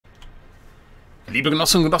Liebe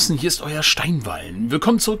Genossinnen und Genossen, hier ist euer Steinwallen.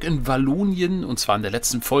 Willkommen zurück in Wallonien, und zwar in der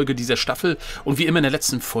letzten Folge dieser Staffel. Und wie immer in der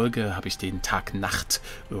letzten Folge habe ich den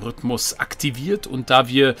Tag-Nacht-Rhythmus aktiviert. Und da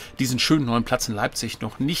wir diesen schönen neuen Platz in Leipzig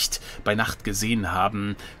noch nicht bei Nacht gesehen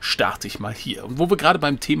haben, starte ich mal hier. Und wo wir gerade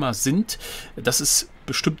beim Thema sind, das ist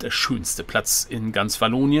bestimmt der schönste Platz in ganz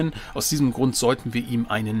Wallonien. Aus diesem Grund sollten wir ihm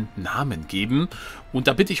einen Namen geben. Und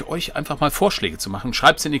da bitte ich euch einfach mal Vorschläge zu machen.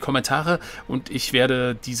 Schreibt es in die Kommentare und ich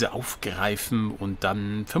werde diese aufgreifen und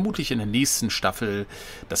dann vermutlich in der nächsten Staffel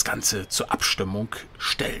das Ganze zur Abstimmung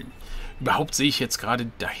stellen. Überhaupt sehe ich jetzt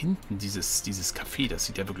gerade da hinten dieses Café. Das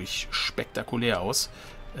sieht ja wirklich spektakulär aus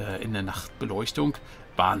in der Nachtbeleuchtung.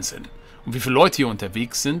 Wahnsinn. Und wie viele Leute hier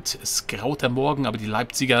unterwegs sind. Es graut der Morgen, aber die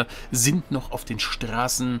Leipziger sind noch auf den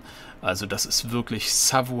Straßen. Also das ist wirklich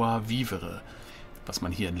Savoir-vivre, was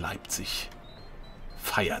man hier in Leipzig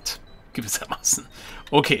feiert, gewissermaßen.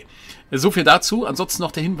 Okay, so viel dazu. Ansonsten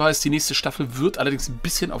noch der Hinweis, die nächste Staffel wird allerdings ein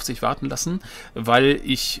bisschen auf sich warten lassen, weil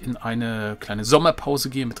ich in eine kleine Sommerpause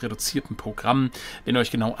gehe mit reduziertem Programm. Wenn ihr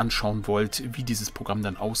euch genau anschauen wollt, wie dieses Programm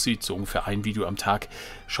dann aussieht, so ungefähr ein Video am Tag,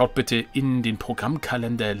 schaut bitte in den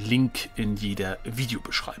Programmkalender, Link in jeder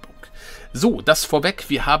Videobeschreibung. So, das vorweg.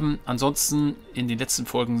 Wir haben ansonsten in den letzten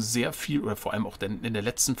Folgen sehr viel, oder vor allem auch in der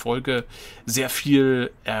letzten Folge, sehr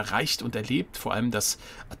viel erreicht und erlebt. Vor allem das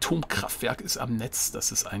Atomkraftwerk ist am Netz.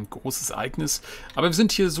 Das ist ein großes Ereignis. Aber wir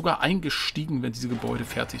sind hier sogar eingestiegen, wenn diese Gebäude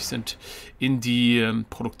fertig sind, in die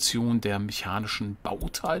Produktion der mechanischen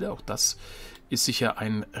Bauteile. Auch das ist sicher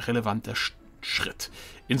ein relevanter Schritt.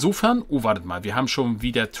 Insofern, oh, wartet mal, wir haben schon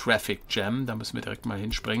wieder Traffic Jam, da müssen wir direkt mal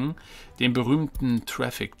hinspringen. Den berühmten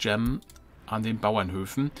Traffic Jam an den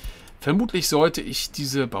Bauernhöfen. Vermutlich sollte ich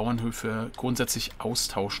diese Bauernhöfe grundsätzlich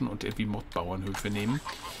austauschen und irgendwie Mod-Bauernhöfe nehmen.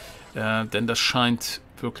 Denn das scheint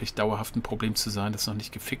wirklich dauerhaft ein Problem zu sein, das noch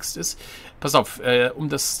nicht gefixt ist. Pass auf,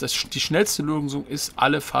 die schnellste Lösung ist,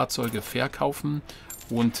 alle Fahrzeuge verkaufen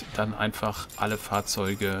und dann einfach alle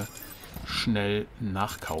Fahrzeuge schnell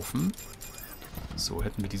nachkaufen. So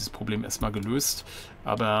hätten wir dieses Problem erstmal gelöst.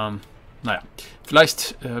 Aber naja,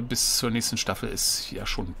 vielleicht bis zur nächsten Staffel ist ja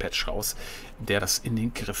schon ein Patch raus, der das in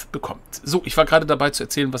den Griff bekommt. So, ich war gerade dabei zu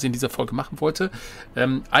erzählen, was ich in dieser Folge machen wollte.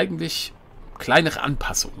 Eigentlich kleinere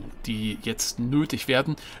Anpassungen, die jetzt nötig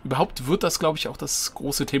werden. Überhaupt wird das, glaube ich, auch das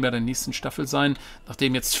große Thema der nächsten Staffel sein.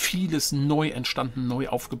 Nachdem jetzt vieles neu entstanden, neu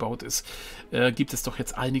aufgebaut ist, gibt es doch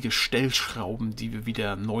jetzt einige Stellschrauben, die wir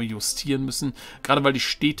wieder neu justieren müssen. Gerade weil die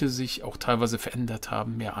Städte sich auch teilweise verändert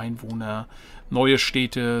haben. Mehr Einwohner, neue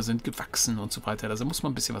Städte sind gewachsen und so weiter. Also muss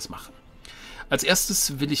man ein bisschen was machen. Als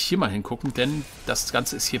erstes will ich hier mal hingucken, denn das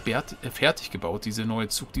Ganze ist hier fertig gebaut, diese neue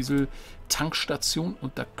Zugdiesel-Tankstation.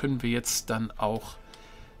 Und da können wir jetzt dann auch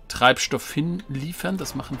Treibstoff hinliefern.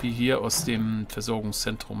 Das machen wir hier aus dem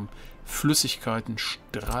Versorgungszentrum Flüssigkeiten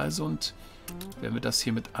Stralsund. Werden wir das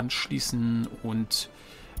hier mit anschließen und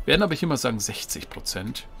werden aber hier mal sagen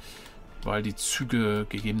 60%, weil die Züge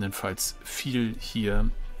gegebenenfalls viel hier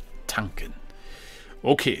tanken.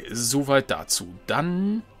 Okay, soweit dazu.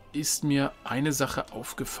 Dann ist mir eine Sache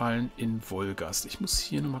aufgefallen in Wolgast. Ich muss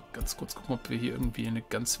hier nochmal ganz kurz gucken, ob wir hier irgendwie eine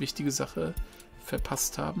ganz wichtige Sache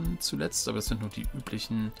verpasst haben zuletzt. Aber das sind nur die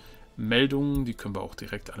üblichen Meldungen. Die können wir auch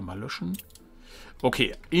direkt alle mal löschen.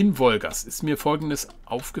 Okay, in Wolgast ist mir Folgendes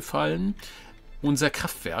aufgefallen. Unser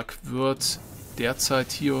Kraftwerk wird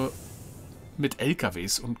derzeit hier mit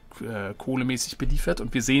LKWs und kohlemäßig beliefert.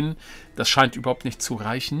 Und wir sehen, das scheint überhaupt nicht zu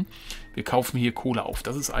reichen. Wir kaufen hier Kohle auf.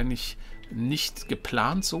 Das ist eigentlich nicht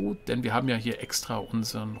geplant so, denn wir haben ja hier extra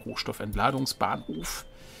unseren Rohstoffentladungsbahnhof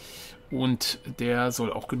und der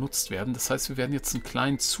soll auch genutzt werden. Das heißt, wir werden jetzt einen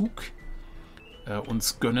kleinen Zug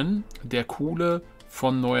uns gönnen, der Kohle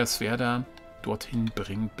von Neuerswerda dorthin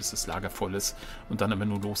bringt, bis das Lager voll ist und dann immer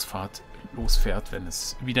nur losfährt, wenn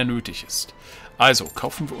es wieder nötig ist. Also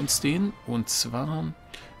kaufen wir uns den, und zwar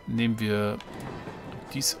nehmen wir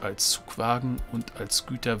dies als Zugwagen und als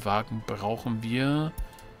Güterwagen brauchen wir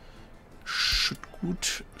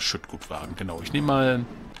Schüttgutwagen, genau. Ich nehme mal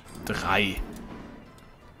 3.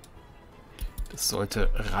 Das sollte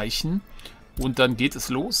reichen. Und dann geht es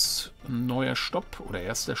los. Ein neuer Stopp oder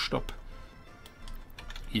erster Stopp.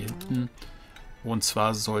 Hier hinten. Und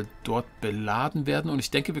zwar soll dort beladen werden. Und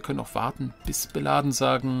ich denke, wir können auch warten, bis beladen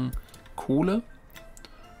sagen Kohle.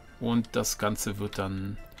 Und das Ganze wird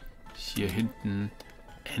dann hier hinten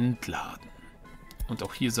entladen. Und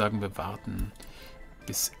auch hier sagen wir warten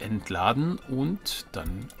bis entladen und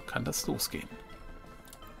dann kann das losgehen.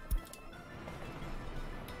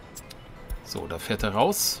 So, da fährt er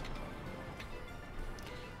raus.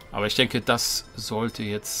 Aber ich denke, das sollte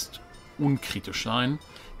jetzt unkritisch sein.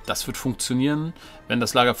 Das wird funktionieren. Wenn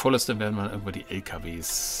das Lager voll ist, dann werden wir irgendwann die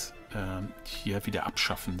LKWs hier wieder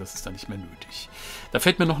abschaffen. Das ist dann nicht mehr nötig. Da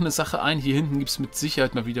fällt mir noch eine Sache ein. Hier hinten gibt es mit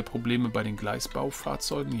Sicherheit mal wieder Probleme bei den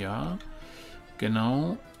Gleisbaufahrzeugen. Ja,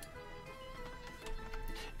 genau.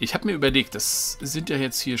 Ich habe mir überlegt, das sind ja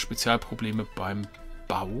jetzt hier Spezialprobleme beim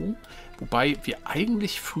Bau. Wobei wir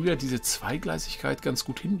eigentlich früher diese Zweigleisigkeit ganz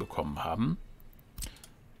gut hinbekommen haben.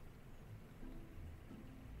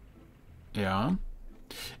 Ja.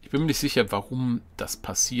 Ich bin mir nicht sicher, warum das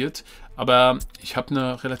passiert, aber ich habe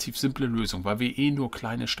eine relativ simple Lösung. Weil wir eh nur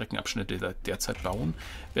kleine Streckenabschnitte derzeit bauen,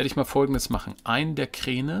 werde ich mal Folgendes machen. Einen der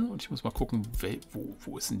Kräne, und ich muss mal gucken,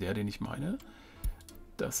 wo ist denn der, den ich meine?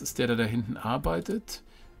 Das ist der, der da hinten arbeitet.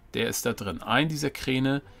 Der ist da drin. Einen dieser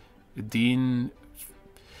Kräne,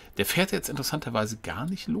 der fährt jetzt interessanterweise gar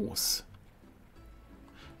nicht los.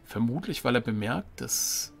 Vermutlich, weil er bemerkt,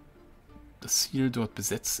 dass das Ziel dort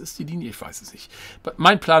besetzt ist, die Linie, ich weiß es nicht.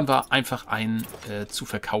 Mein Plan war einfach, einen zu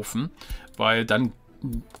verkaufen, weil dann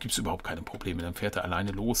gibt es überhaupt keine Probleme. Dann fährt er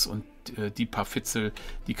alleine los und die paar Fitzel,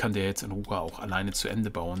 die kann der jetzt in Ruhe auch alleine zu Ende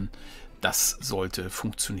bauen. Das sollte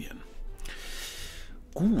funktionieren.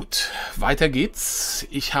 Gut, weiter geht's.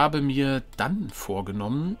 Ich habe mir dann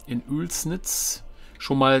vorgenommen, in Oelsnitz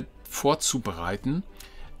schon mal vorzubereiten,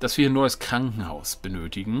 dass wir ein neues Krankenhaus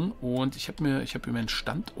benötigen. Und ich habe über einen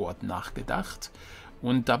Standort nachgedacht.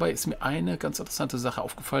 Und dabei ist mir eine ganz interessante Sache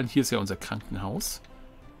aufgefallen. Hier ist ja unser Krankenhaus.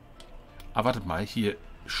 Aber wartet mal, hier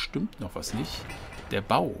stimmt noch was nicht. Der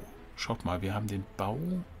Bau. Schaut mal, wir haben den Bau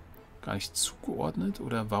gar nicht zugeordnet.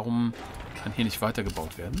 Oder warum kann hier nicht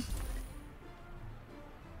weitergebaut werden?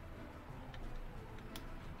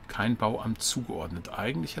 Kein Bauamt zugeordnet.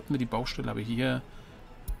 Eigentlich hatten wir die Baustelle, aber hier...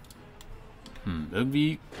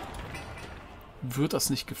 irgendwie wird das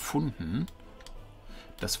nicht gefunden.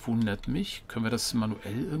 Das wundert mich. Können wir das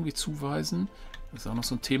manuell irgendwie zuweisen? Das ist auch noch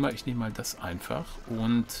so ein Thema. Ich nehme mal das einfach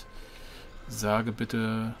und sage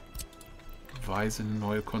bitte, weise eine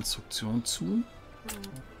neue Konstruktion zu.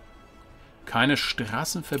 Keine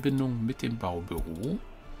Straßenverbindung mit dem Baubüro.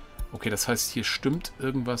 Okay, das heißt, hier stimmt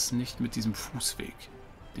irgendwas nicht mit diesem Fußweg,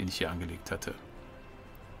 den ich hier angelegt hatte.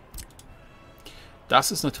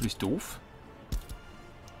 Das ist natürlich doof.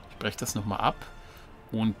 Ich breche das nochmal ab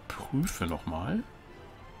und prüfe nochmal.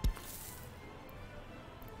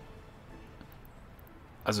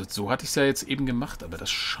 Also so hatte ich es ja jetzt eben gemacht, aber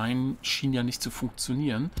das schien ja nicht zu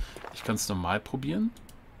funktionieren. Ich kann es normal probieren.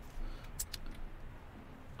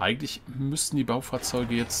 Eigentlich müssten die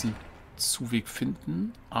Baufahrzeuge jetzt einen Zuweg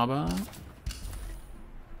finden, aber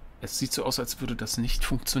es sieht so aus, als würde das nicht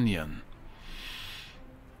funktionieren.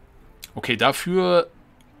 Okay, dafür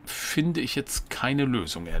finde ich jetzt keine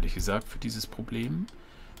Lösung, ehrlich gesagt, für dieses Problem.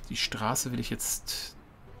 Die Straße will ich jetzt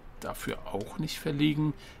dafür auch nicht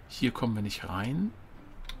verlegen. Hier kommen wir nicht rein.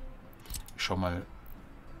 Ich schau mal.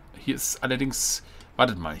 Hier ist allerdings...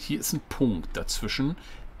 Wartet mal, hier ist ein Punkt dazwischen.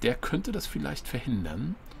 Der könnte das vielleicht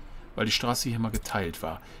verhindern, weil die Straße hier mal geteilt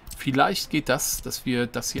war. Vielleicht geht das, dass wir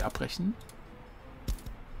das hier abbrechen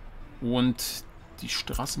und die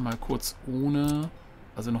Straße mal kurz ohne...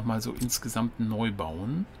 Also nochmal so insgesamt neu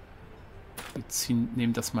bauen. Wir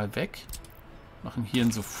nehmen das mal weg. Machen hier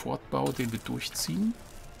einen Sofortbau, den wir durchziehen.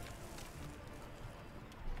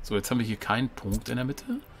 So, jetzt haben wir hier keinen Punkt in der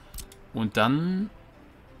Mitte. Und dann...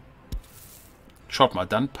 Schaut mal,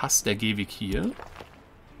 dann passt der Gehweg hier.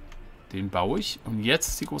 Den baue ich. Und jetzt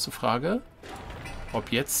ist die große Frage,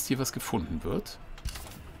 ob jetzt hier was gefunden wird.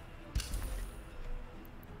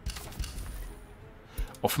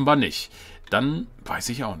 Offenbar nicht. Dann weiß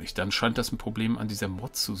ich auch nicht. Dann scheint das ein Problem an dieser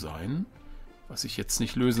Mod zu sein, was ich jetzt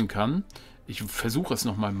nicht lösen kann. Ich versuche es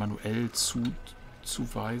nochmal manuell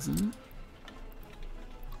zuweisen.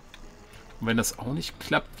 Und wenn das auch nicht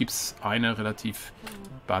klappt, gibt es eine relativ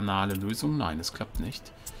banale Lösung. Nein, es klappt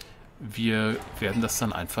nicht. Wir werden das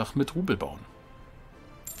dann einfach mit Rubel bauen.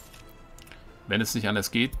 Wenn es nicht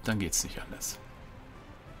anders geht, dann geht es nicht anders.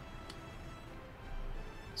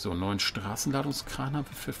 So, einen neuen Straßenladungskran haben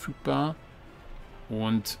wir verfügbar.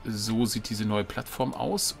 Und so sieht diese neue Plattform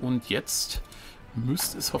aus. Und jetzt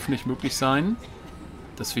müsste es hoffentlich möglich sein,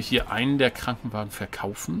 dass wir hier einen der Krankenwagen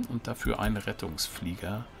verkaufen und dafür einen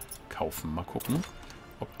Rettungsflieger kaufen. Mal gucken,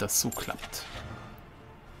 ob das so klappt.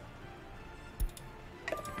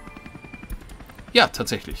 Ja,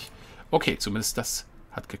 tatsächlich. Okay, zumindest das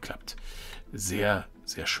hat geklappt. Sehr,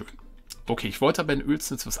 sehr schön. Okay, ich wollte aber in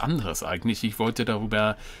Oelsnitz was anderes eigentlich. Ich wollte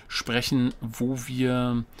darüber sprechen, wo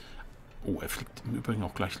wir... Oh, er fliegt im Übrigen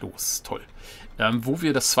auch gleich los. Toll. Wo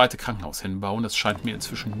wir das zweite Krankenhaus hinbauen. Das scheint mir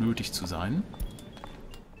inzwischen nötig zu sein.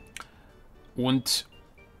 Und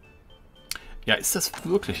ja, ist das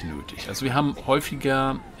wirklich nötig? Also wir haben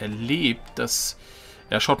häufiger erlebt, dass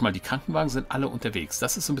Ja, schaut mal, die Krankenwagen sind alle unterwegs.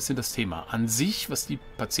 Das ist so ein bisschen das Thema. An sich, was die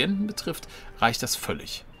Patienten betrifft, reicht das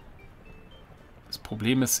völlig. Das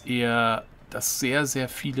Problem ist eher, dass sehr, sehr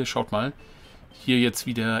viele, schaut mal, hier jetzt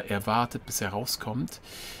wieder erwartet, bis er rauskommt.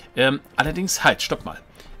 Allerdings, halt, stopp mal.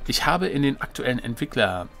 Ich habe in den aktuellen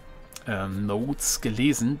Entwickler-Notes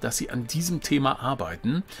gelesen, dass sie an diesem Thema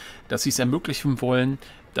arbeiten, dass sie es ermöglichen wollen,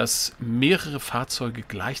 dass mehrere Fahrzeuge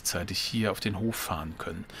gleichzeitig hier auf den Hof fahren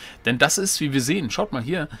können. Denn das ist, wie wir sehen, schaut mal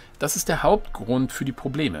hier, das ist der Hauptgrund für die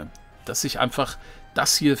Probleme. Dass sich einfach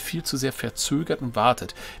das hier viel zu sehr verzögert und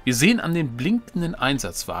wartet. Wir sehen an den blinkenden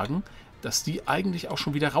Einsatzwagen, dass die eigentlich auch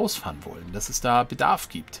schon wieder rausfahren wollen, dass es da Bedarf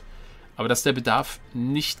gibt. Aber dass der Bedarf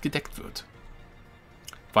nicht gedeckt wird.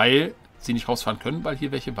 Weil sie nicht rausfahren können, weil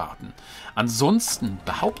hier welche warten. Ansonsten,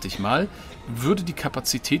 behaupte ich mal, würde die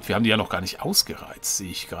Kapazität, wir haben die ja noch gar nicht ausgereizt,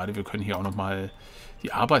 sehe ich gerade, wir können hier auch nochmal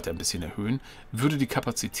die Arbeit ein bisschen erhöhen, würde die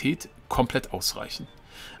Kapazität komplett ausreichen.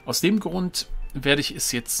 Aus dem Grund werde ich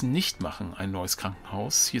es jetzt nicht machen, ein neues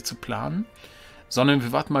Krankenhaus hier zu planen, sondern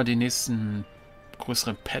wir warten mal den nächsten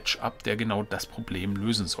größeren Patch ab, der genau das Problem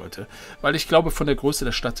lösen sollte. Weil ich glaube, von der Größe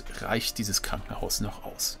der Stadt reicht dieses Krankenhaus noch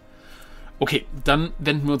aus. Okay, dann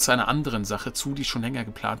wenden wir uns einer anderen Sache zu, die ich schon länger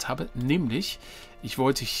geplant habe. Nämlich, ich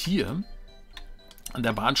wollte hier an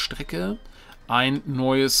der Bahnstrecke ein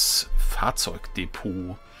neues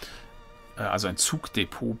Fahrzeugdepot, also ein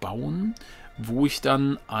Zugdepot bauen, wo ich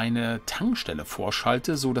dann eine Tankstelle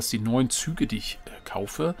vorschalte, sodass die neuen Züge, die ich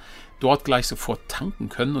kaufe, dort gleich sofort tanken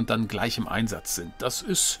können und dann gleich im Einsatz sind. Das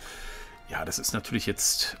ist natürlich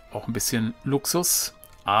jetzt auch ein bisschen Luxus,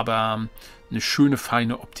 aber eine schöne,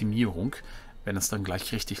 feine Optimierung, wenn es dann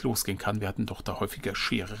gleich richtig losgehen kann. Wir hatten doch da häufiger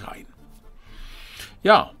Scherereien.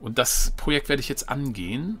 Ja, und das Projekt werde ich jetzt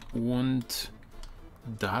angehen und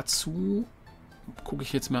dazu gucke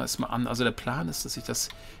ich jetzt mal erstmal an. Also der Plan ist, dass ich das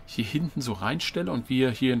hier hinten so reinstelle und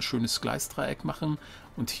wir hier ein schönes Gleisdreieck machen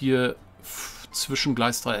und hier zwischen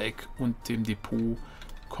Gleisdreieck und dem Depot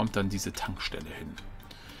kommt dann diese Tankstelle hin.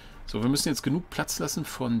 So, wir müssen jetzt genug Platz lassen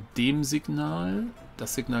von dem Signal.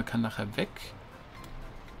 Das Signal kann nachher weg.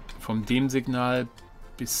 Von dem Signal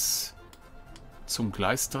bis zum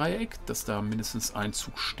Gleisdreieck, dass da mindestens ein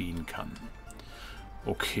Zug stehen kann.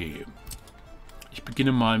 Okay. Ich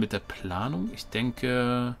beginne mal mit der Planung. Ich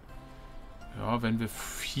denke, ja, wenn wir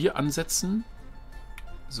hier ansetzen,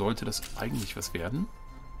 sollte das eigentlich was werden.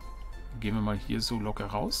 Gehen wir mal hier so locker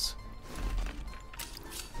raus.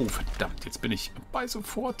 Oh, verdammt, jetzt bin ich bei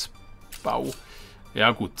Sofortbau.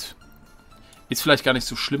 Ja, gut. Ist vielleicht gar nicht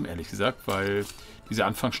so schlimm, ehrlich gesagt, weil diese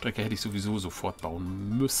Anfangsstrecke hätte ich sowieso sofort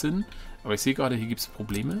bauen müssen. Aber ich sehe gerade, hier gibt es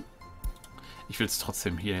Probleme. Ich will es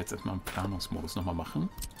trotzdem hier jetzt erstmal im Planungsmodus nochmal machen.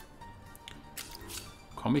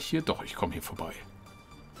 Komme ich hier? Doch, ich komme hier vorbei.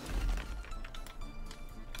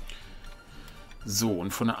 So,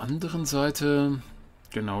 und von der anderen Seite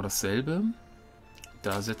genau dasselbe.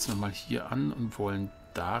 Da setzen wir mal hier an und wollen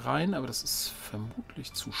da rein, aber das ist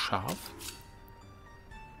vermutlich zu scharf.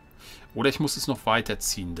 Oder ich muss es noch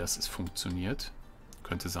weiterziehen, dass es funktioniert.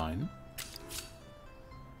 Könnte sein.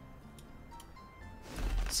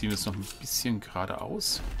 Ziehen wir es noch ein bisschen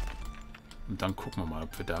geradeaus. Und dann gucken wir mal,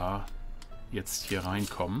 ob wir da jetzt hier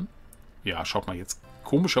reinkommen. Ja, schaut mal jetzt.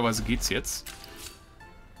 Komischerweise geht es jetzt.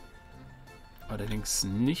 Allerdings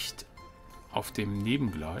nicht auf dem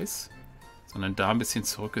Nebengleis, sondern da ein bisschen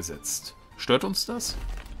zurückgesetzt. Stört uns das?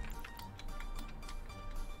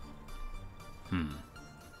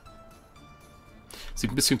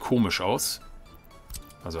 Sieht ein bisschen komisch aus.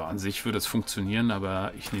 Also an sich würde es funktionieren,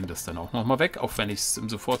 aber ich nehme das dann auch nochmal weg, auch wenn ich es im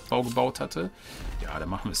Sofortbau gebaut hatte. Ja, dann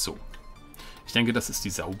machen wir es so. Ich denke, das ist die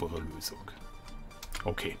saubere Lösung.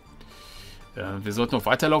 Okay. Wir sollten noch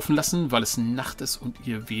weiterlaufen lassen, weil es Nacht ist und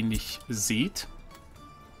ihr wenig seht.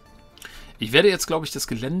 Ich werde jetzt, glaube ich, das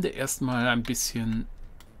Gelände erstmal ein bisschen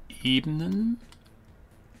ebnen,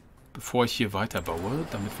 bevor ich hier weiterbaue,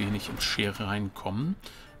 damit wir hier nicht ins Schere reinkommen.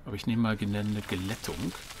 Aber ich nehme mal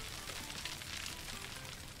Geländeglättung.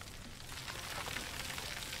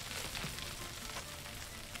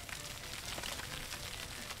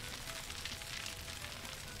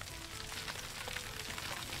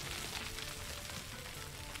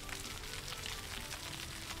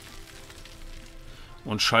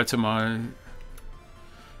 Und schalte mal...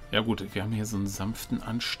 Ja gut, wir haben hier so einen sanften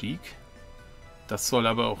Anstieg. Das soll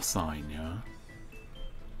aber auch sein, ja.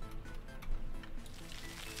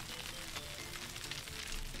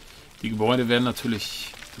 Die Gebäude werden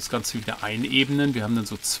natürlich das Ganze wieder einebnen. Wir haben dann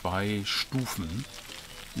so 2 Stufen,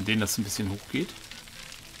 in denen das ein bisschen hochgeht.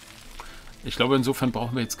 Ich glaube, insofern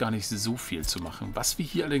brauchen wir jetzt gar nicht so viel zu machen. Was wir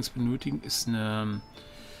hier allerdings benötigen, ist eine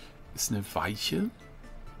Weiche.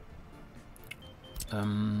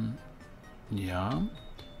 Ja.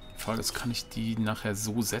 Die Frage ist, kann ich die nachher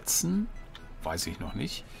so setzen? Weiß ich noch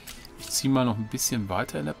nicht. Ich ziehe mal noch ein bisschen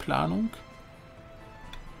weiter in der Planung.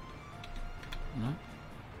 Ne?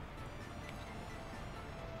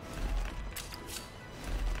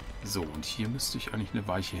 So, und hier müsste ich eigentlich eine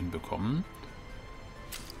Weiche hinbekommen.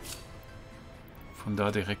 Von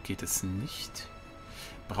da direkt geht es nicht.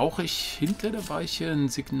 Brauche ich hinter der Weiche ein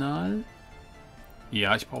Signal?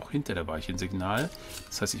 Ja, ich brauche hinter der Weiche ein Signal.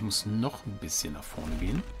 Das heißt, ich muss noch ein bisschen nach vorne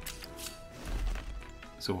gehen.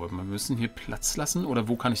 So, wir müssen hier Platz lassen. Oder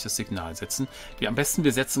wo kann ich das Signal setzen? Am besten,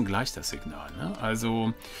 wir setzen gleich das Signal. Ne?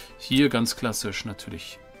 Also hier ganz klassisch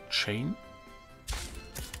natürlich Chain.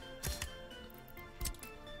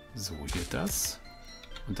 So, hier das.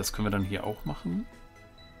 Und das können wir dann hier auch machen.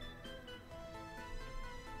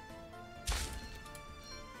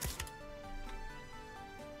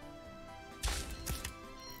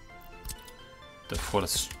 Davor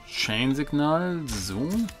das Chain-Signal. So.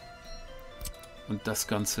 Und das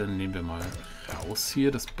Ganze nehmen wir mal raus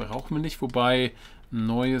hier. Das brauchen wir nicht. Wobei ein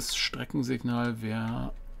neues Streckensignal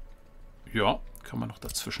wäre... Ja, kann man noch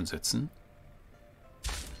dazwischen setzen.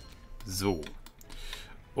 So.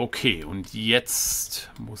 Okay, und jetzt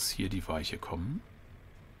muss hier die Weiche kommen.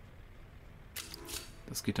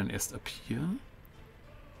 Das geht dann erst ab hier.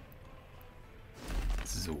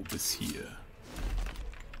 So, bis hier.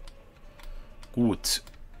 Gut.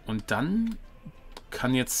 Und dann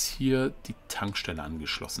kann jetzt hier die Tankstelle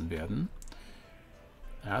angeschlossen werden.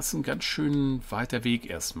 Ja, ist ein ganz schön weiter Weg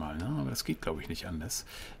erstmal, ne? Aber das geht, glaube ich, nicht anders.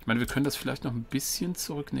 Ich meine, wir können das vielleicht noch ein bisschen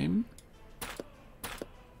zurücknehmen.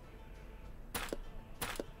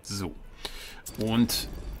 So. Und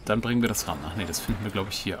dann bringen wir das ran. Ach nee, das finden wir,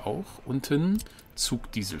 glaube ich, hier auch. Unten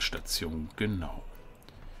Zugdieselstation, genau.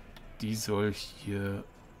 Die soll hier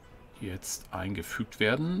jetzt eingefügt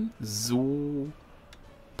werden. So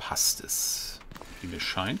passt es, wie mir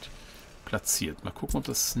scheint. Platziert. Mal gucken, ob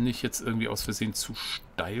das nicht jetzt irgendwie aus Versehen zu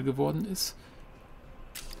steil geworden ist.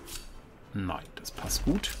 Nein, das passt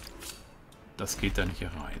gut. Das geht dann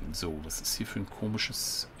hier rein. So, was ist hier für ein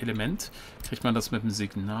komisches Element? Kriegt man das mit dem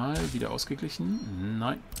Signal wieder ausgeglichen?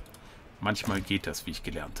 Nein. Manchmal geht das, wie ich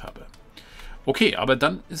gelernt habe. Okay, aber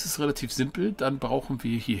dann ist es relativ simpel. Dann brauchen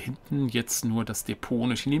wir hier hinten jetzt nur das Depot.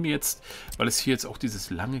 Und ich nehme jetzt, weil es hier jetzt auch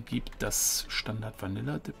dieses lange gibt, das Standard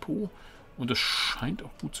Vanilla Depot. Und es scheint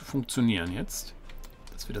auch gut zu funktionieren jetzt,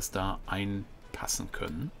 dass wir das da einpassen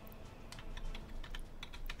können.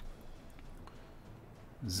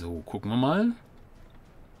 So, gucken wir mal.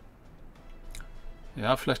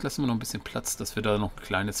 Ja, vielleicht lassen wir noch ein bisschen Platz, dass wir da noch ein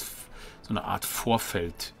kleines, so eine Art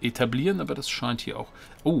Vorfeld etablieren. Aber das scheint hier auch...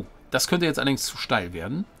 Oh, das könnte jetzt allerdings zu steil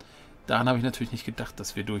werden. Daran habe ich natürlich nicht gedacht,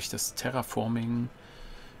 dass wir durch das Terraforming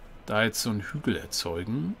da jetzt so einen Hügel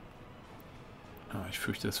erzeugen. Ah, ich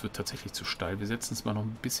fürchte, das wird tatsächlich zu steil. Wir setzen es mal noch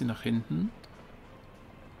ein bisschen nach hinten.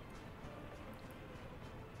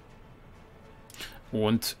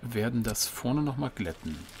 Und werden das vorne nochmal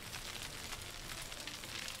glätten.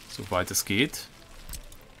 Soweit es geht.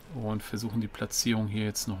 Und versuchen die Platzierung hier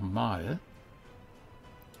jetzt nochmal.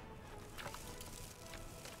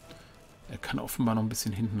 Er kann offenbar noch ein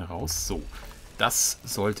bisschen hinten raus. So, das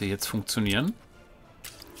sollte jetzt funktionieren.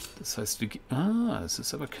 Das heißt, wir... Ah, es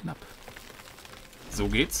ist aber knapp. So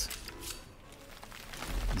geht's.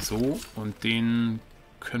 So, und den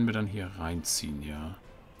können wir dann hier reinziehen, ja.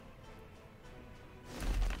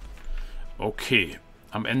 Okay.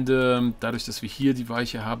 Am Ende, dadurch, dass wir hier die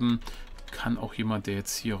Weiche haben, kann auch jemand, der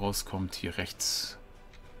jetzt hier rauskommt, hier rechts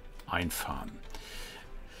einfahren.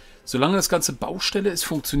 Solange das Ganze Baustelle ist,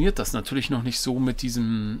 funktioniert das natürlich noch nicht so mit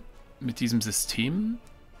diesem System.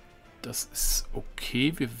 Das ist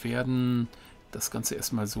okay. Wir werden das Ganze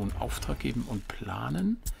erstmal so einen Auftrag geben und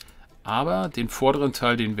planen. Aber den vorderen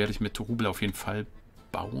Teil, den werde ich mit Rubel auf jeden Fall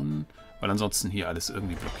bauen, weil ansonsten hier alles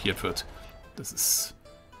irgendwie blockiert wird. Das ist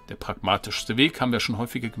der pragmatischste Weg, haben wir schon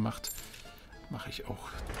häufiger gemacht. Mache ich auch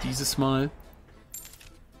dieses Mal.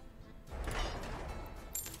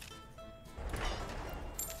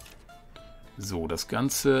 So, das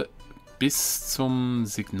Ganze bis zum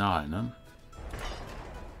Signal, ne?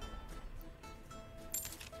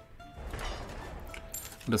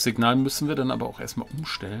 Und das Signal müssen wir dann aber auch erstmal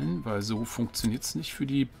umstellen, weil so funktioniert es nicht für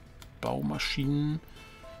die Baumaschinen.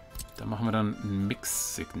 Da machen wir dann ein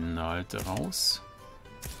Mix-Signal daraus.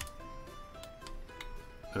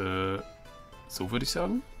 So würde ich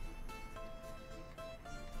sagen.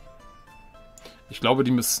 Ich glaube,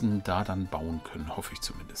 die müssten da dann bauen können, hoffe ich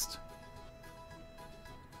zumindest.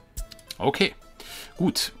 Okay,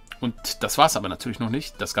 gut. Und das war es aber natürlich noch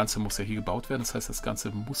nicht. Das Ganze muss ja hier gebaut werden. Das heißt, das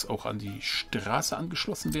Ganze muss auch an die Straße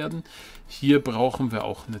angeschlossen werden. Hier brauchen wir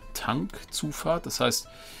auch eine Tankzufahrt. Das heißt,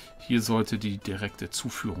 hier sollte die direkte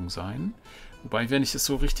Zuführung sein. Wobei, wenn ich es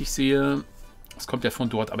so richtig sehe, es kommt ja von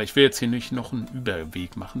dort. Aber ich will jetzt hier nicht noch einen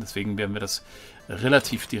Überweg machen. Deswegen werden wir das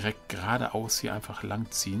relativ direkt geradeaus hier einfach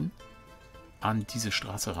lang ziehen. An diese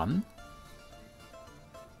Straße ran.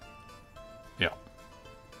 Ja.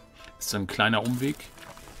 Ist ein kleiner Umweg.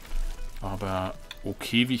 Aber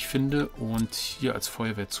okay, wie ich finde. Und hier als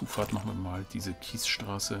Feuerwehrzufahrt machen wir mal diese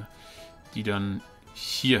Kiesstraße, die dann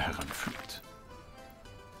hier heranführt.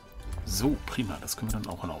 So, prima. Das können wir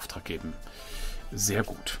dann auch in Auftrag geben. Sehr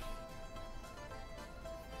gut.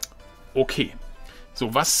 Okay.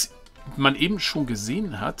 So, was man eben schon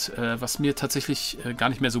gesehen hat, was mir tatsächlich gar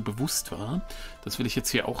nicht mehr so bewusst war, das will ich jetzt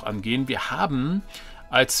hier auch angehen. Wir haben,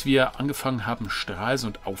 als wir angefangen haben,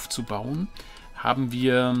 Stralsund aufzubauen, haben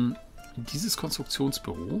wir dieses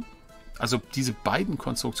Konstruktionsbüro, also diese beiden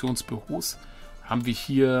Konstruktionsbüros, haben wir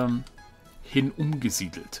hier hin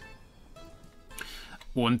umgesiedelt.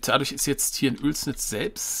 Und dadurch ist jetzt hier in Oelsnitz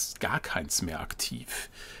selbst gar keins mehr aktiv.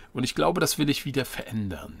 Und ich glaube, das will ich wieder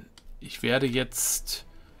verändern. Ich werde jetzt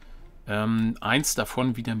eins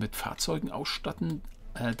davon wieder mit Fahrzeugen ausstatten.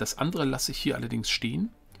 Das andere lasse ich hier allerdings stehen.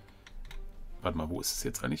 Warte mal, wo ist es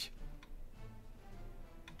jetzt eigentlich?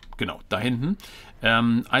 Genau, da hinten.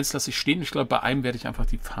 Eins lasse ich stehen. Ich glaube, bei einem werde ich einfach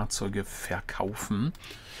die Fahrzeuge verkaufen.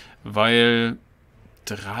 Weil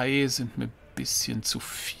 3 sind mir ein bisschen zu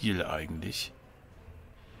viel eigentlich.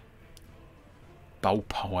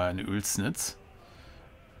 Baupower in Oelsnitz.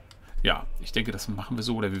 Ja, ich denke, das machen wir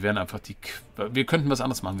so. Oder wir werden einfach wir könnten was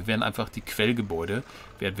anderes machen. Wir werden einfach die Quellgebäude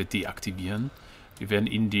werden wir deaktivieren. Wir werden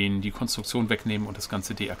ihnen die Konstruktion wegnehmen und das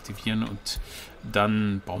Ganze deaktivieren. Und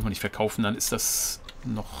dann brauchen wir nicht verkaufen. Dann ist das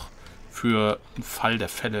noch für den Fall der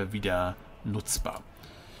Fälle wieder nutzbar.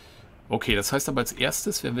 Okay, das heißt aber als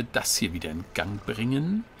erstes werden wir das hier wieder in Gang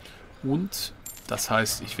bringen. Und das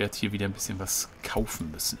heißt, ich werde hier wieder ein bisschen was kaufen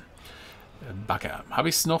müssen. Bagger. Habe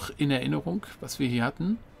ich es noch in Erinnerung, was wir hier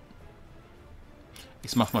hatten?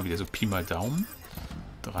 Ich mache mal wieder so Pi mal Daumen.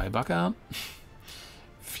 3 Bagger.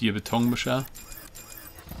 4 Betonmischer.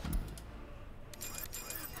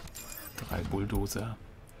 3 Bulldozer.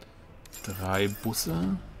 3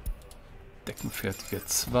 Busse. Deckenfertiger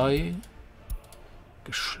 2.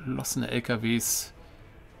 Geschlossene LKWs.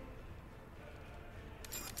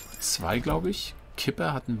 2, glaube ich.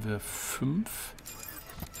 Kipper hatten wir 5.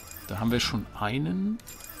 Da haben wir schon einen.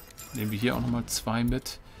 Nehmen wir hier auch nochmal 2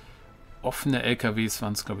 mit. Offene LKWs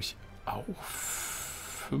waren es, glaube ich, auch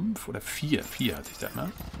 5 oder 4. 4 hatte ich da,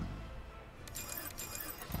 ne?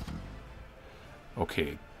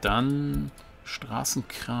 Okay, dann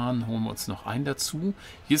Straßenkran holen wir uns noch einen dazu.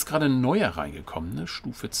 Hier ist gerade ein neuer reingekommen, ne?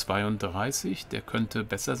 Stufe 32. Der könnte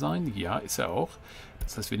besser sein. Ja, ist er auch.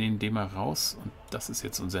 Das heißt, wir nehmen den mal raus. Und das ist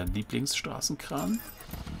jetzt unser Lieblingsstraßenkran.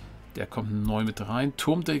 Der kommt neu mit rein.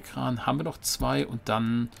 Turmdrehkran haben wir noch 2 und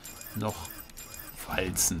dann noch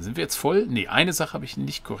Walzen. Sind wir jetzt voll? Ne, eine Sache habe ich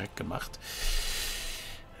nicht korrekt gemacht.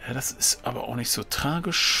 Ja, das ist aber auch nicht so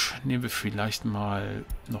tragisch. Nehmen wir vielleicht mal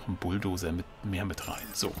noch einen Bulldozer mehr mit rein.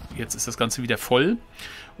 So, jetzt ist das Ganze wieder voll.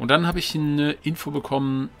 Und dann habe ich eine Info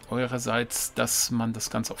bekommen eurerseits, dass man das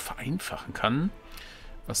Ganze auch vereinfachen kann,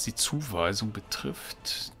 was die Zuweisung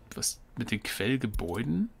betrifft. Was mit den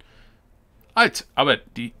Quellgebäuden. Alt, aber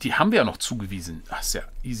die haben wir ja noch zugewiesen. Ach, ist ja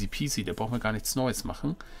easy peasy, da brauchen wir gar nichts Neues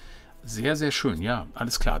machen. Sehr, sehr schön, ja,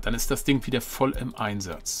 alles klar. Dann ist das Ding wieder voll im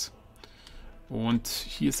Einsatz. Und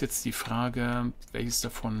hier ist jetzt die Frage, welches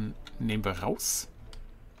davon nehmen wir raus?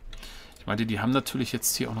 Ich meine, die haben natürlich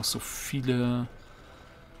jetzt hier auch noch so viele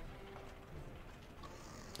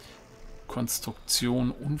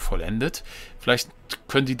Konstruktionen unvollendet. Vielleicht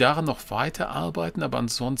können die daran noch weiterarbeiten, aber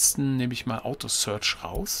ansonsten nehme ich mal Auto-Search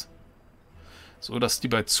raus. So, dass die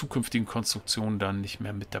bei zukünftigen Konstruktionen dann nicht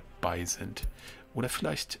mehr mit dabei sind. Oder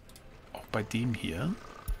vielleicht auch bei dem hier.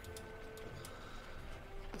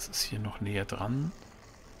 Das ist hier noch näher dran.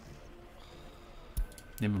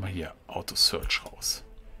 Nehmen wir mal hier Auto-Search raus.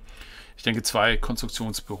 Ich denke, 2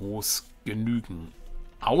 Konstruktionsbüros genügen.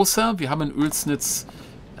 Außer wir haben in Oelsnitz...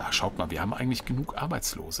 Ja, schaut mal, wir haben eigentlich genug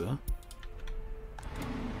Arbeitslose.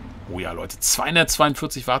 Oh ja, Leute,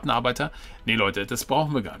 242 wartende Arbeiter. Nee, Leute, das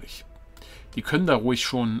brauchen wir gar nicht. Die können da ruhig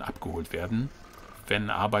schon abgeholt werden. Wenn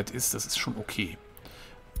Arbeit ist, das ist schon okay.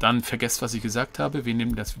 Dann vergesst, was ich gesagt habe. Wir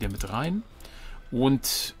nehmen das wieder mit rein.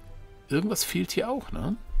 Und irgendwas fehlt hier auch,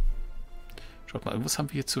 ne? Schaut mal, irgendwas haben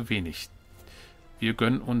wir hier zu wenig. Wir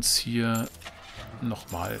gönnen uns hier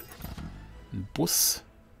nochmal einen Bus.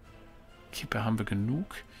 Kippe haben wir genug.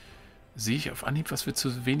 Sehe ich auf Anhieb, was wir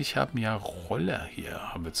zu wenig haben? Ja, Roller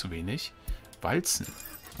hier haben wir zu wenig. Walzen.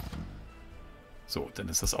 So, dann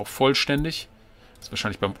ist das auch vollständig. Ist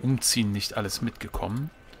wahrscheinlich beim Umziehen nicht alles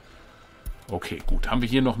mitgekommen. Okay, gut. Haben wir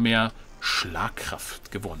hier noch mehr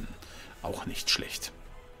Schlagkraft gewonnen. Auch nicht schlecht.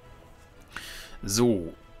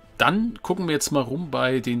 So, dann gucken wir jetzt mal rum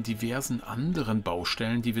bei den diversen anderen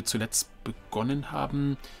Baustellen, die wir zuletzt begonnen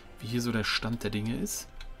haben. Wie hier so der Stand der Dinge ist.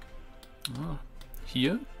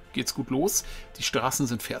 Hier geht's gut los. Die Straßen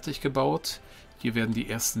sind fertig gebaut. Hier werden die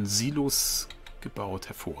ersten Silos gebaut.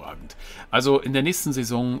 Hervorragend. Also in der nächsten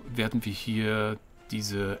Saison werden wir hier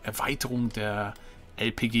diese Erweiterung der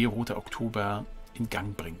LPG Roter Oktober in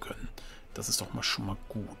Gang bringen können. Das ist doch mal schon mal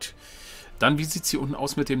gut. Dann, wie sieht es hier unten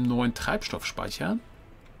aus mit dem neuen Treibstoffspeicher?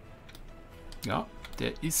 Ja,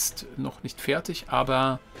 der ist noch nicht fertig,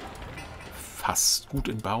 aber fast gut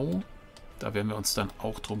in Bau. Da werden wir uns dann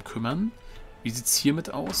auch drum kümmern. Wie sieht es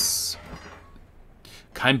hiermit aus?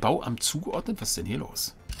 Kein Bauamt zugeordnet? Was ist denn hier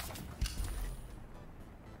los?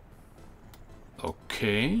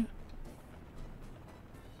 Okay.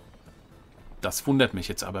 Das wundert mich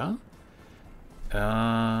jetzt aber.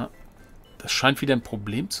 Das scheint wieder ein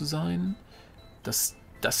Problem zu sein, dass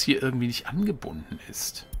das hier irgendwie nicht angebunden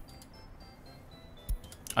ist.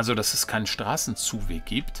 Also, dass es keinen Straßenzuweg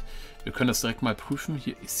gibt. Wir können das direkt mal prüfen.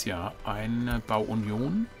 Hier ist ja eine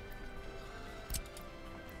Bauunion.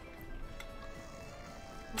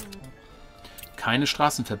 Keine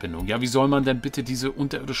Straßenverbindung. Ja, wie soll man denn bitte diese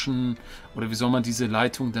unterirdischen, oder wie soll man diese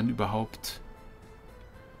Leitung dann überhaupt,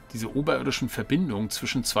 diese oberirdischen Verbindungen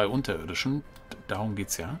zwischen zwei unterirdischen, darum geht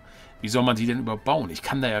es ja, wie soll man die denn überhaupt bauen? Ich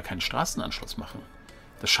kann da ja keinen Straßenanschluss machen.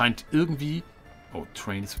 Das scheint irgendwie, oh,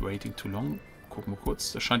 train is waiting too long. Gucken wir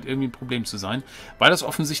kurz. Das scheint irgendwie ein Problem zu sein. Weil das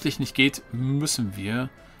offensichtlich nicht geht, müssen wir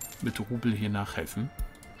mit Rubel hier nachhelfen.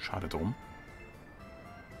 Schade drum.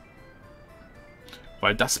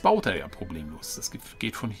 Weil das baut er ja problemlos. Das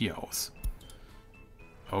geht von hier aus.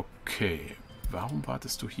 Okay. Warum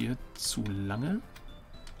wartest du hier zu lange?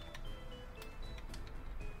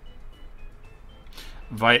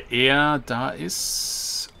 Weil er da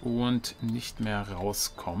ist und nicht mehr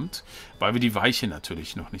rauskommt. Weil wir die Weiche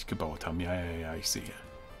natürlich noch nicht gebaut haben. Ja, ich sehe.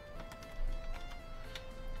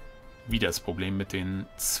 Wieder das Problem mit den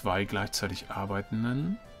zwei gleichzeitig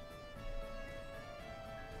Arbeitenden.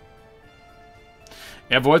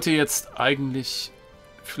 Er wollte jetzt eigentlich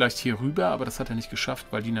vielleicht hier rüber, aber das hat er nicht geschafft,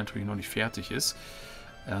 weil die natürlich noch nicht fertig ist.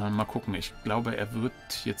 Mal gucken. Ich glaube, er wird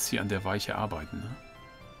jetzt hier an der Weiche arbeiten.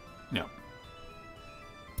 Ne? Ja.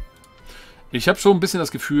 Ich habe schon ein bisschen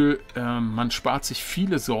das Gefühl, man spart sich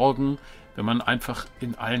viele Sorgen, wenn man einfach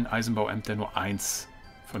in allen Eisenbauämtern nur eins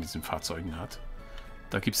von diesen Fahrzeugen hat.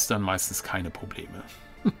 Da gibt es dann meistens keine Probleme.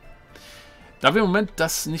 Da wir im Moment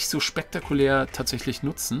das nicht so spektakulär tatsächlich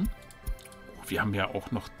nutzen, wir haben ja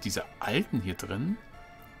auch noch diese alten hier drin.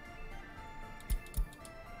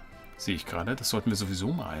 Sehe ich gerade, das sollten wir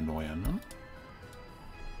sowieso mal erneuern, ne?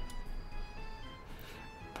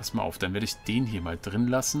 Pass mal auf, dann werde ich den hier mal drin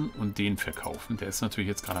lassen und den verkaufen. Der ist natürlich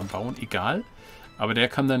jetzt gerade am Bauen, egal. Aber der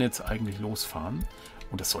kann dann jetzt eigentlich losfahren.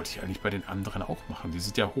 Und das sollte ich eigentlich bei den anderen auch machen. Die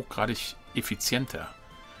sind ja hochgradig effizienter.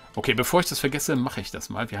 Okay, bevor ich das vergesse, mache ich das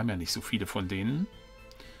mal. Wir haben ja nicht so viele von denen.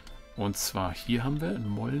 Und zwar hier haben wir ein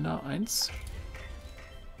Mollner 1.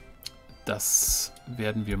 Das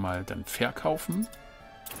werden wir mal dann verkaufen.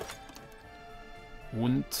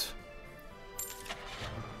 Und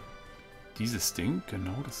dieses Ding,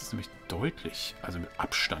 genau, das ist nämlich deutlich, also mit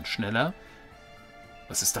Abstand schneller.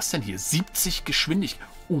 Was ist das denn hier? 70 Geschwindigkeit.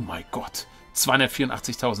 Oh mein Gott.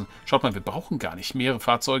 284.000. Schaut mal, wir brauchen gar nicht mehrere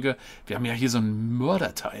Fahrzeuge. Wir haben ja hier so ein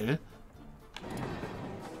Mörderteil.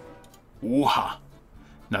 Oha.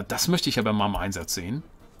 Na, das möchte ich aber mal im Einsatz sehen.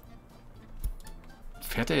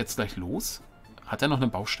 Fährt er jetzt gleich los? Hat er noch eine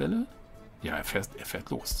Baustelle? Ja, er fährt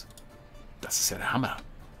los. Das ist ja der Hammer.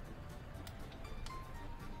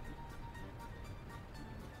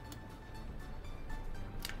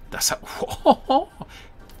 Das hat...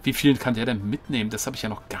 Wie viel kann der denn mitnehmen? Das habe ich ja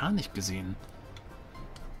noch gar nicht gesehen.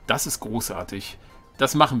 Das ist großartig.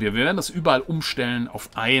 Das machen wir. Wir werden das überall umstellen auf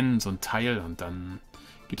so ein Teil und dann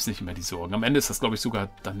gibt es nicht mehr die Sorgen. Am Ende ist das, glaube ich, sogar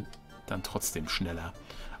dann trotzdem schneller.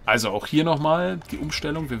 Also auch hier nochmal die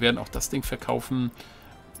Umstellung. Wir werden auch das Ding verkaufen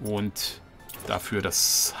und dafür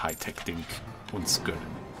das Hightech-Ding uns gönnen.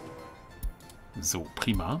 So,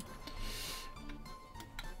 prima.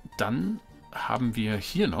 Dann haben wir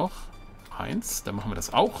hier noch eins. Dann machen wir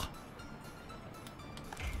das auch.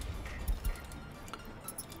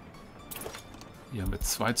 Hier haben wir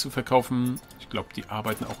 2 zu verkaufen. Ich glaube, die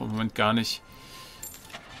arbeiten auch im Moment gar nicht.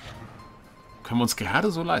 Können wir uns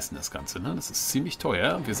gerade so leisten, das Ganze, ne? Das ist ziemlich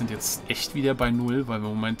teuer. Wir sind jetzt echt wieder bei Null, weil wir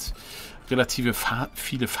im Moment relativ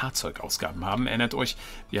viele Fahrzeugausgaben haben. Erinnert euch,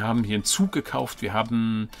 wir haben hier einen Zug gekauft, wir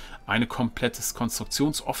haben ein komplettes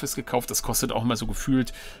Konstruktionsoffice gekauft. Das kostet auch mal so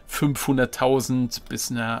gefühlt 500.000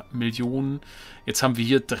 bis eine Million. Jetzt haben wir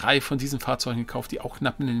hier 3 von diesen Fahrzeugen gekauft, die auch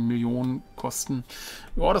knapp eine Million kosten.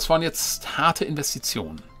 Ja, das waren jetzt harte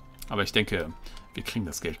Investitionen. Aber ich denke, wir kriegen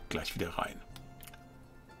das Geld gleich wieder rein.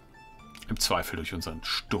 Im Zweifel durch unseren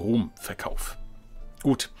Stromverkauf.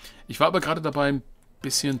 Gut, ich war aber gerade dabei, ein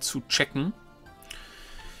bisschen zu checken.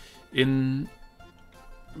 In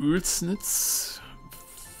Oelsnitz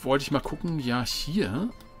wollte ich mal gucken. Ja, hier.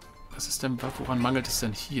 Was ist denn, woran mangelt es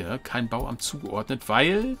denn hier? Kein Bauamt zugeordnet,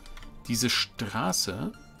 weil diese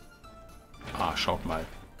Straße... Ah, schaut mal.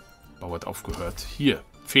 Bau hat aufgehört. Hier,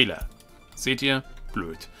 Fehler. Seht ihr?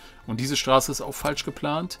 Blöd. Und diese Straße ist auch falsch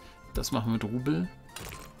geplant. Das machen wir mit Rubel.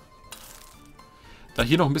 Da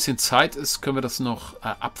hier noch ein bisschen Zeit ist, können wir das noch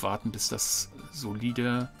abwarten, bis das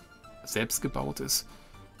solide selbst gebaut ist.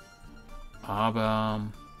 Aber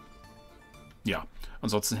ja,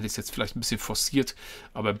 ansonsten hätte ich es jetzt vielleicht ein bisschen forciert,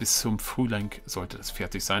 aber bis zum Frühling sollte das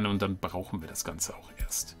fertig sein und dann brauchen wir das Ganze auch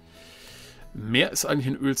erst. Mehr ist eigentlich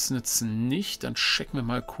in Oelsnitz nicht. Dann checken wir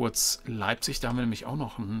mal kurz Leipzig. Da haben wir nämlich auch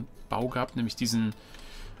noch einen Bau gehabt, nämlich diesen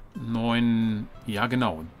neuen, ja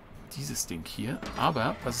genau, dieses Ding hier.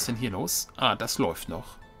 Aber, was ist denn hier los? Ah, das läuft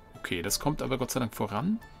noch. Okay, das kommt aber Gott sei Dank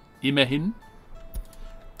voran. Immerhin.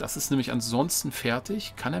 Das ist nämlich ansonsten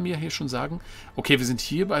fertig. Kann er mir hier schon sagen? Okay, wir sind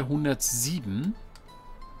hier bei 107.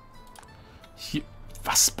 Hier,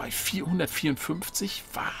 was? Bei 454?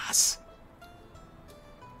 Was?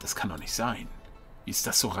 Das kann doch nicht sein. Wie ist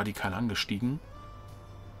das so radikal angestiegen?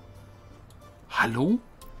 Hallo?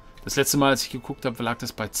 Das letzte Mal, als ich geguckt habe, lag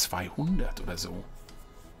das bei 200 oder so.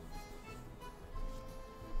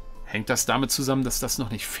 Hängt das damit zusammen, dass das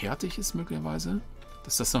noch nicht fertig ist, möglicherweise?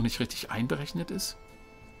 Dass das noch nicht richtig einberechnet ist?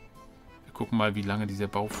 Wir gucken mal, wie lange dieser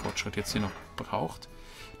Baufortschritt jetzt hier noch braucht.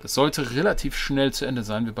 Das sollte relativ schnell zu Ende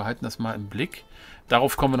sein. Wir behalten das mal im Blick.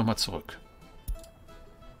 Darauf kommen wir nochmal zurück.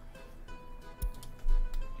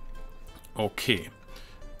 Okay.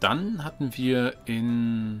 Dann hatten wir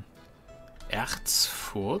in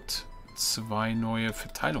Erfurt 2 neue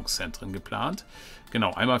Verteilungszentren geplant.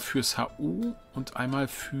 Genau, einmal fürs HU und einmal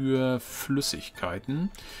für Flüssigkeiten.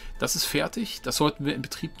 Das ist fertig, das sollten wir in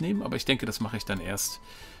Betrieb nehmen, aber ich denke, das mache ich dann erst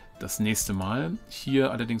das nächste Mal.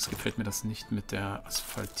 Hier allerdings gefällt mir das nicht mit der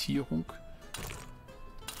Asphaltierung.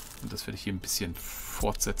 Und das werde ich hier ein bisschen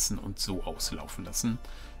fortsetzen und so auslaufen lassen.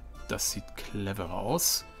 Das sieht cleverer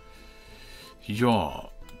aus. Ja,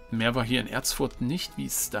 mehr war hier in Erfurt nicht. Wie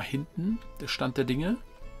ist da hinten der Stand der Dinge?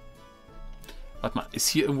 Warte mal, ist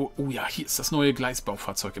hier irgendwo... Oh ja, hier ist das neue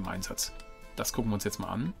Gleisbaufahrzeug im Einsatz. Das gucken wir uns jetzt mal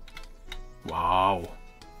an. Wow.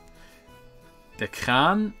 Der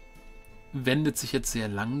Kran wendet sich jetzt sehr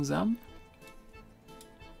langsam.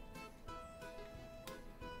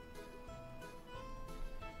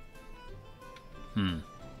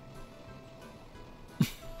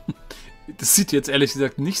 Das sieht jetzt ehrlich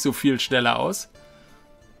gesagt nicht so viel schneller aus.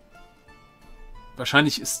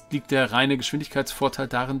 Wahrscheinlich liegt der reine Geschwindigkeitsvorteil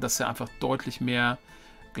darin, dass er einfach deutlich mehr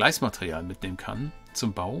Gleismaterial mitnehmen kann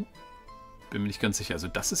zum Bau. Bin mir nicht ganz sicher. Also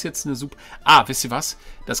das ist jetzt eine super... Ah, wisst ihr was?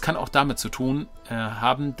 Das kann auch damit zu tun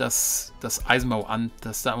haben, dass das Eisenbauamt,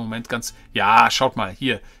 das da im Moment ganz... Ja, schaut mal,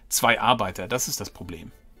 hier, 2 Arbeiter. Das ist das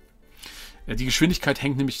Problem. Die Geschwindigkeit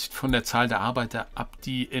hängt nämlich von der Zahl der Arbeiter ab,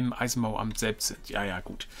 die im Eisenbauamt selbst sind. Ja, ja,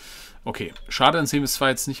 gut. Okay, schade, dann sehen wir es zwar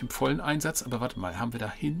jetzt nicht im vollen Einsatz, aber warte mal, haben wir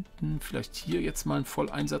da hinten vielleicht hier jetzt mal einen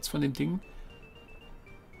Volleinsatz von dem Ding?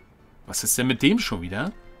 Was ist denn mit dem schon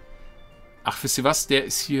wieder? Ach, wisst ihr was? Der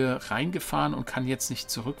ist hier reingefahren und kann jetzt nicht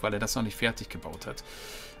zurück, weil er das noch nicht fertig gebaut hat.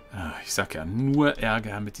 Ich sag ja, nur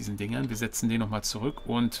Ärger mit diesen Dingern. Wir setzen den nochmal zurück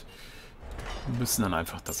und müssen dann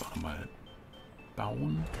einfach das auch mal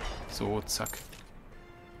bauen. So, zack.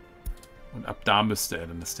 Und ab da müsste er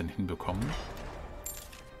dann das denn hinbekommen.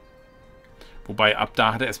 Wobei, ab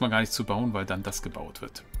da hat er erstmal gar nichts zu bauen, weil dann das gebaut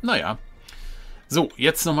wird. Naja. So,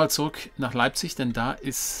 jetzt nochmal zurück nach Leipzig, denn da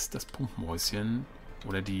ist das Pumpenhäuschen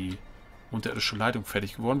oder die unterirdische Leitung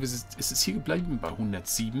fertig geworden. Es ist hier geblieben bei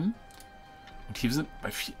 107. Und hier sind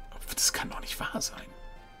bei 4. Das kann doch nicht wahr sein.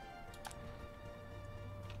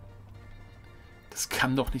 Das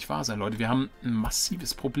kann doch nicht wahr sein, Leute. Wir haben ein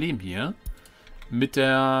massives Problem hier mit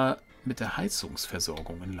der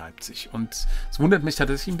Heizungsversorgung in Leipzig. Und es wundert mich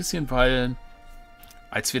tatsächlich ein bisschen, weil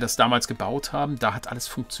als wir das damals gebaut haben, da hat alles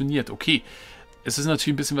funktioniert. Okay, es ist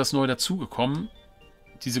natürlich ein bisschen was neu dazugekommen,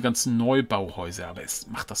 diese ganzen Neubauhäuser, aber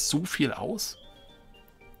macht das so viel aus?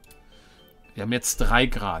 Wir haben jetzt 3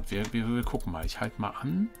 Grad. Wir gucken mal. Ich halte mal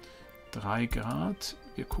an. 3 Grad.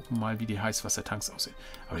 Wir gucken mal, wie die Heißwassertanks aussehen.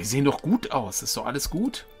 Aber die sehen doch gut aus. Ist doch alles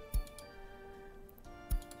gut.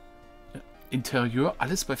 Interieur,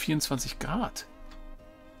 alles bei 24 Grad.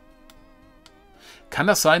 Kann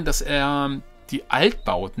das sein, dass er die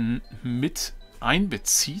Altbauten mit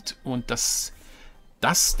einbezieht und dass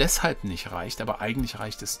das deshalb nicht reicht? Aber eigentlich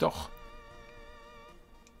reicht es doch.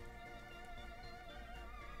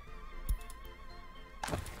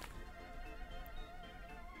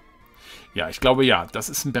 Ja, ich glaube ja, das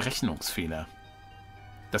ist ein Berechnungsfehler.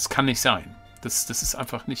 Das kann nicht sein. Das ist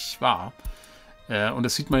einfach nicht wahr. Und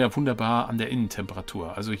das sieht man ja wunderbar an der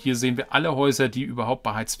Innentemperatur. Also hier sehen wir alle Häuser, die überhaupt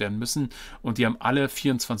beheizt werden müssen. Und die haben alle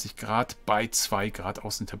 24 Grad bei 2 Grad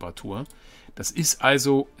Außentemperatur. Das ist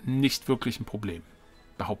also nicht wirklich ein Problem.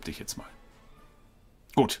 Behaupte ich jetzt mal.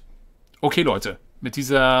 Gut. Okay, Leute. Mit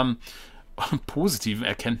dieser positiven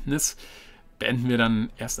Erkenntnis beenden wir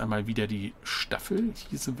dann erst einmal wieder die Staffel.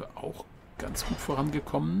 Hier sind wir auch ganz gut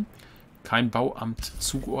vorangekommen. Kein Bauamt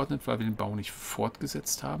zugeordnet, weil wir den Bau nicht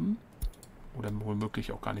fortgesetzt haben. Oder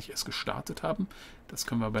womöglich auch gar nicht erst gestartet haben. Das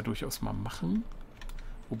können wir aber durchaus mal machen.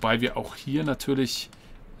 Wobei wir auch hier natürlich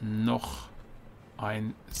noch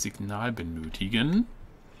ein Signal benötigen.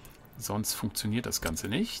 Sonst funktioniert das Ganze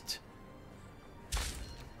nicht.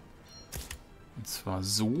 Und zwar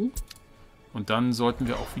so. Und dann sollten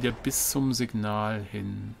wir auch wieder bis zum Signal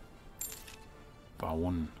hin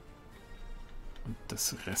bauen. Und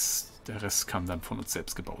der Rest kann dann von uns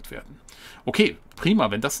selbst gebaut werden. Okay, prima.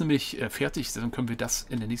 Wenn das nämlich fertig ist, dann können wir das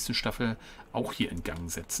in der nächsten Staffel auch hier in Gang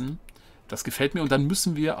setzen. Das gefällt mir. Und dann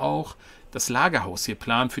müssen wir auch das Lagerhaus hier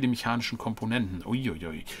planen für die mechanischen Komponenten.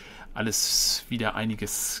 Uiuiui. Alles wieder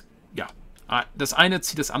einiges. Ja, das eine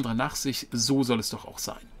zieht das andere nach sich. So soll es doch auch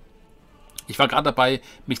sein. Ich war gerade dabei,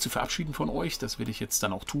 mich zu verabschieden von euch. Das werde ich jetzt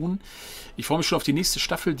dann auch tun. Ich freue mich schon auf die nächste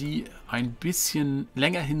Staffel, die ein bisschen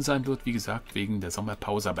länger hin sein wird. Wie gesagt, wegen der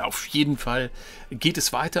Sommerpause. Aber auf jeden Fall geht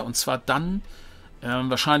es weiter. Und zwar dann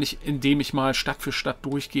wahrscheinlich, indem ich mal Stadt für Stadt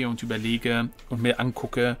durchgehe und überlege und mir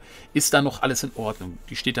angucke, ist da noch alles in Ordnung?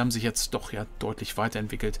 Die Städte haben sich jetzt doch ja deutlich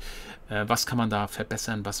weiterentwickelt. Was kann man da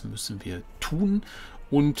verbessern? Was müssen wir tun?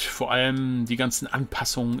 Und vor allem die ganzen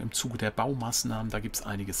Anpassungen im Zuge der Baumaßnahmen, da gibt es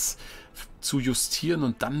einiges zu justieren.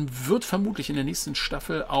 Und dann wird vermutlich in der nächsten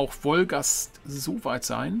Staffel auch Wolgast so weit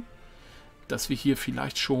sein, dass wir hier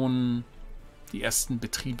vielleicht schon die ersten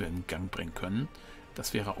Betriebe in Gang bringen können.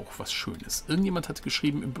 Das wäre auch was Schönes. Irgendjemand hat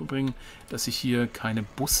geschrieben im Übrigen, dass ich hier keine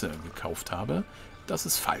Busse gekauft habe. Das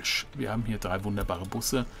ist falsch. Wir haben hier 3 wunderbare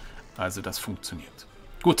Busse, also das funktioniert.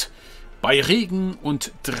 Gut. Bei Regen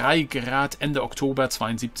und 3 Grad Ende Oktober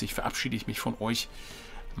 72 verabschiede ich mich von euch.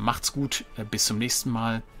 Macht's gut, bis zum nächsten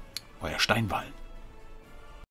Mal. Euer Steinwall.